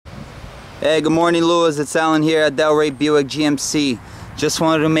Hey, good morning, Lewis. It's Alan here at Delray Buick GMC. Just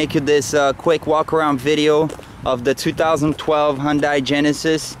wanted to make you this quick walk around video of the 2012 Hyundai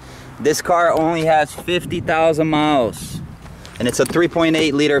Genesis. This car only has 50,000 miles and it's a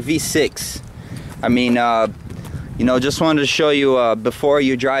 3.8 liter V6. I mean, you know, just wanted to show you before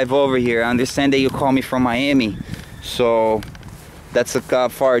you drive over here. I understand that you call me from Miami, so that's a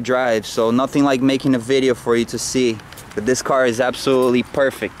far drive, so nothing like making a video for you to see. But this car is absolutely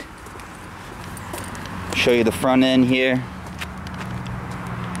perfect. Show you the front end here.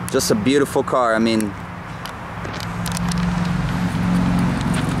 Just a beautiful car. I mean,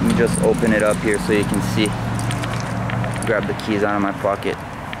 let me just open it up here so you can see. Grab the keys out of my pocket.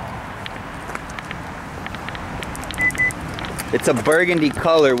 It's a burgundy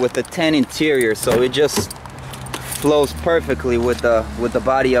color with a tan interior, so it just flows perfectly with the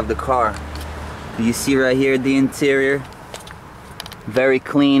body of the car. You see right here the interior, very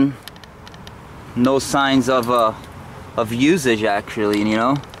clean, no signs of usage actually, you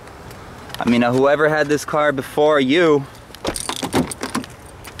know. I mean, whoever had this car before you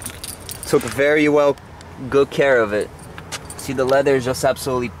took very good care of it. See, the leather is just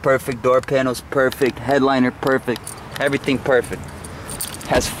absolutely perfect, door panels perfect, headliner perfect, everything perfect.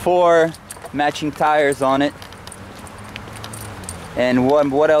 Has 4 matching tires on it. And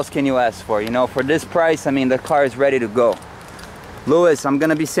what else can you ask for? You know, for this price, I mean, the car is ready to go. Lewis, I'm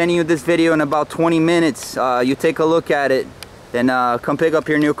gonna be sending you this video in about 20 minutes. You take a look at it, then come pick up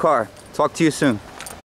your new car. Talk to you soon.